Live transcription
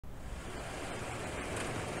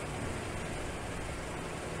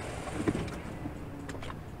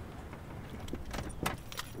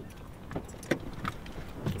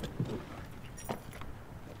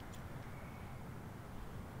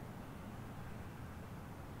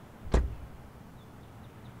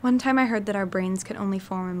One time I heard that our brains could only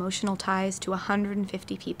form emotional ties to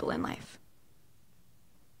 150 people in life.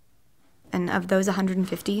 And of those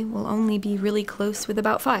 150, we'll only be really close with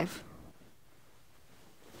about 5.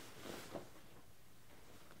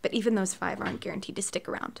 But even those 5 aren't guaranteed to stick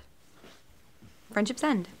around. Friendships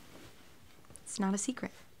end. It's not a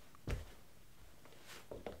secret.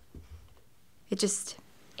 It just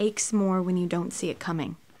aches more when you don't see it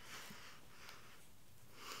coming.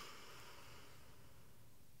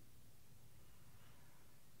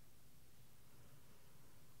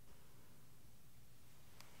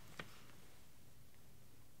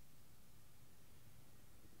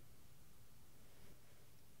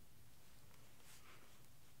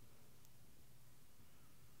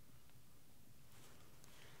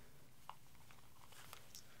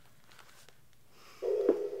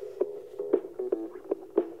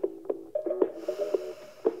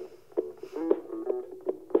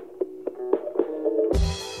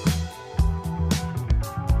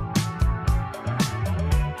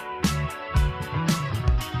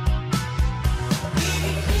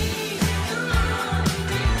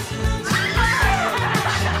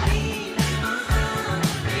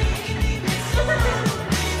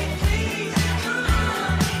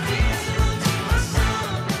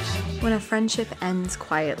 When a friendship ends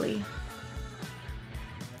quietly,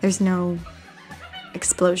 there's no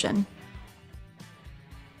explosion.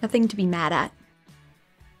 Nothing to be mad at.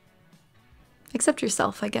 Except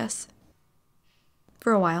yourself, I guess.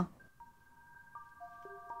 For a while.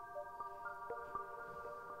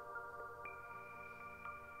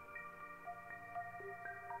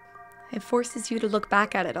 It forces you to look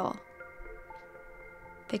back at it all.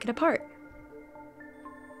 Pick it apart.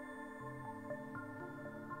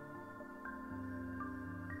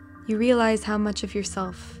 You realize how much of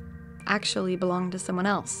yourself actually belonged to someone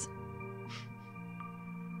else.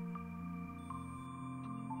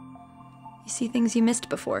 You see things you missed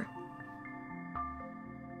before.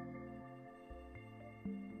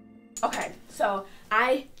 Okay, so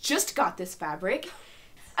I just got this fabric.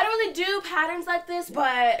 I don't really do patterns like this, but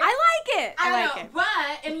I like it. I like it. But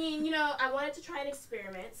I mean, you know, I wanted to try an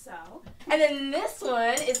experiment, so. And then this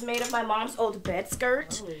one is made of my mom's old bed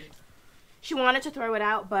skirt. Oh. She wanted to throw it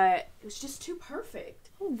out, but it was just too perfect.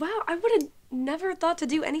 Oh, wow, I would have never thought to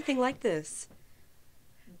do anything like this.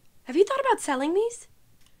 Have you thought about selling these?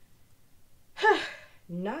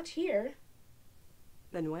 Not here.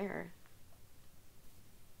 Then where?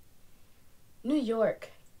 New York.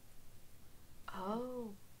 Oh.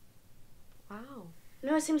 Wow. I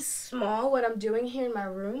know it seems small what I'm doing here in my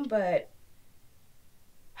room, but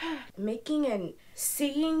making and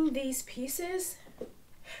seeing these pieces,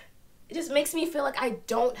 it just makes me feel like I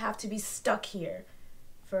don't have to be stuck here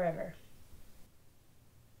forever.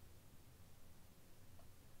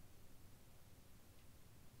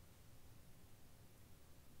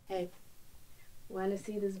 Hey, want to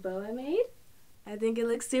see this bow I made? I think it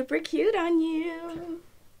looks super cute on you.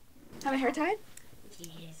 Have my hair tied?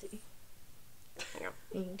 Yes.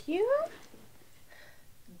 Thank you.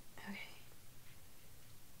 Okay.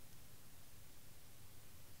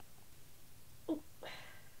 Oh,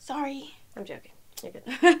 sorry. I'm joking. You're good.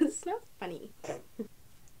 It's not funny.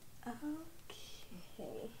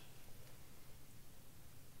 Okay.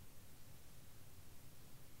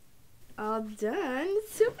 All done.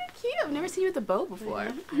 It's super cute. I've never seen you with a bow before.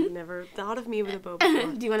 I've never thought of me with a bow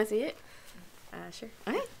before. Do you want to see it? Sure.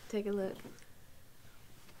 Okay, take a look.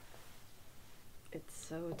 It's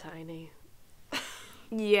so tiny.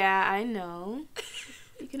 Yeah, I know.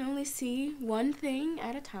 You can only see one thing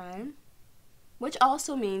at a time, which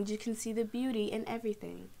also means you can see the beauty in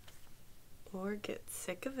everything. Or get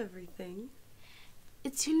sick of everything.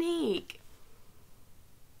 It's unique.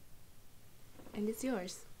 And it's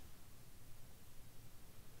yours.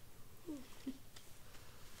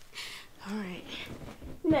 All right.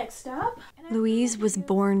 Next up. Louise was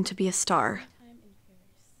born to be a star.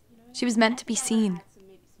 She was meant to be seen,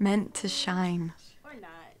 meant to shine.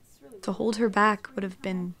 To hold her back would have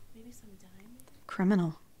been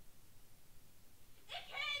criminal.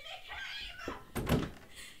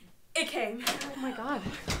 It came. Oh my God.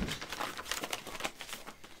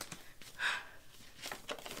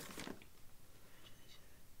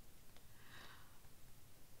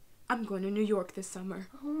 I'm going to New York this summer.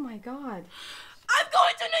 Oh my God. I'm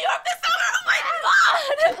going to New York this summer! Oh my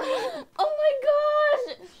God! Oh my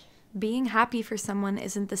gosh! Being happy for someone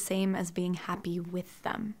isn't the same as being happy with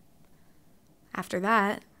them. After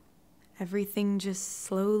that, everything just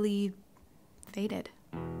slowly faded.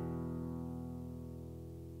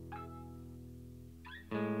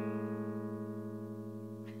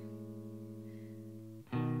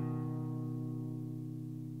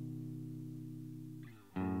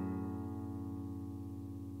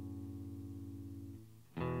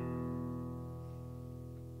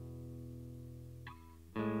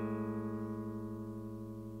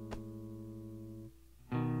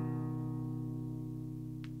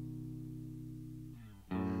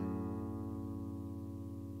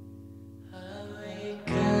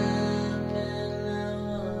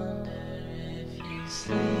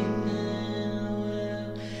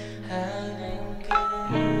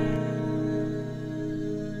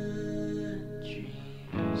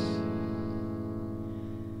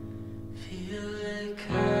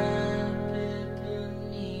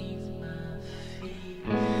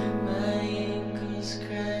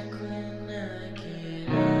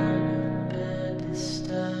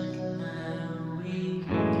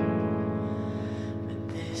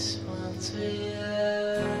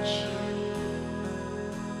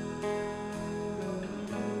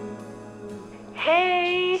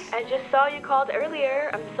 Hey, I just saw you called earlier.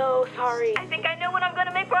 I'm so sorry. I think I know what I'm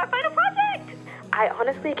gonna make for our final project. I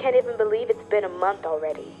honestly can't even believe it's been a month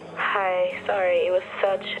already. Hi, sorry, it was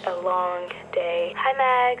such a long day. Hi,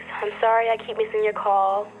 Mags. I'm sorry I keep missing your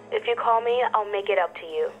call. If you call me, I'll make it up to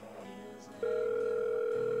you.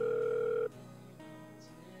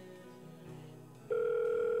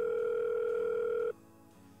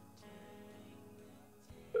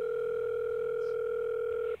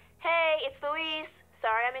 Hey, it's Louise.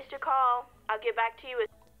 Sorry I missed your call. I'll get back to you as...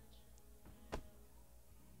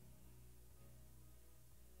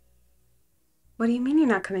 What do you mean you're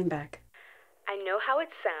not coming back? I know how it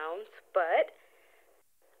sounds, but...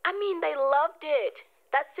 I mean, they loved it.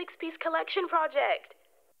 That 6-piece collection project.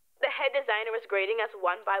 The head designer was grading us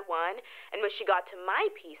one by one, and when she got to my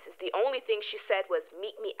pieces, the only thing she said was,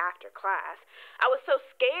 "Meet me after class." I was so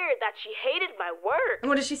scared that she hated my work. And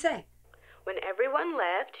what did she say? When everyone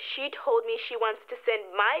left, she told me she wants to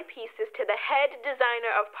send my pieces to the head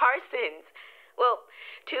designer of Parsons. Well,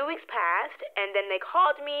 2 weeks passed, and then they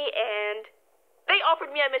called me, and they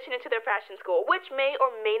offered me admission into their fashion school, which may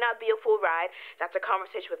or may not be a full ride. That's a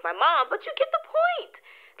conversation with my mom, but you get the point.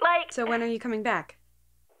 Like... So when are you coming back?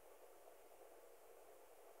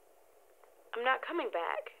 I'm not coming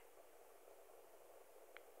back.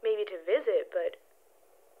 Maybe to visit, but...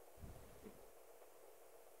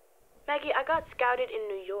 Maggie, I got scouted in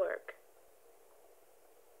New York.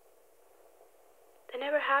 That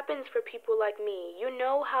never happens for people like me. You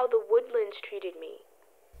know how the Woodlands treated me.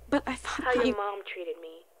 But I thought How your mom treated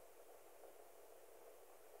me.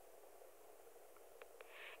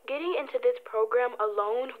 Getting into this program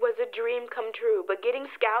alone was a dream come true, but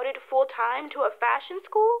getting scouted full-time to a fashion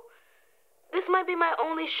school? This might be my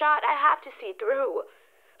only shot I have to see through.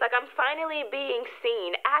 Like I'm finally being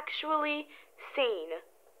seen, actually seen.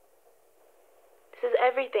 This is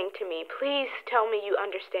everything to me. Please tell me you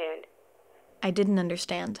understand. I didn't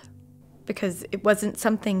understand, because it wasn't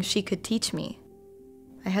something she could teach me.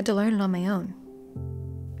 I had to learn it on my own.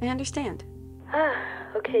 I understand.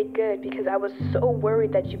 Okay, good, because I was so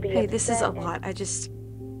worried that you'd be Hey, upset. this is a lot. I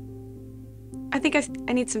think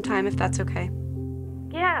I need some time, if that's okay.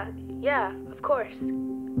 Yeah, of course.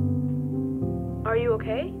 Are you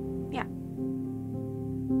okay? Yeah.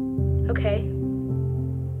 Okay.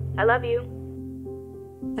 I love you.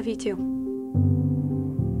 Love you too.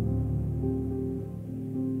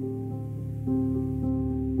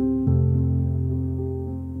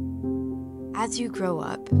 As you grow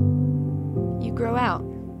up, you grow out.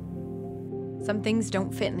 Some things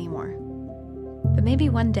don't fit anymore. But maybe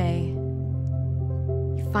one day,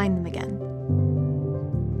 you find them again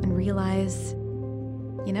and realize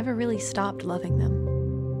you never really stopped loving them.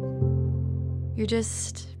 You're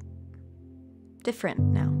just different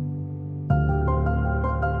now.